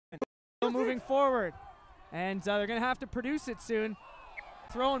Moving forward, and they're going to have to produce it soon.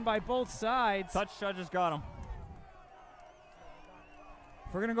 Thrown by both sides. Touch judges got him.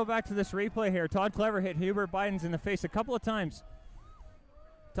 If we're going to go back to this replay here, Todd Clever hit Hubert Buydens in the face a couple of times.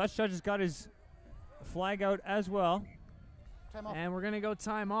 Touch judge has got his flag out as well. And we're going to go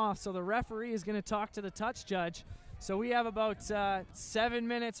time off, so the referee is going to talk to the touch judge. So we have about 7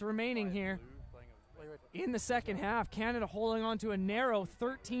 minutes remaining here in the second half. Canada holding on to a narrow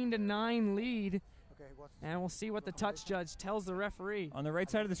 13-9 lead. And we'll see what the touch judge tells the referee. On the right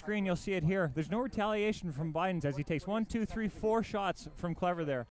side of the screen, you'll see it here. There's no retaliation from Buydens as he takes 1, 2, 3, 4 shots from Clever there.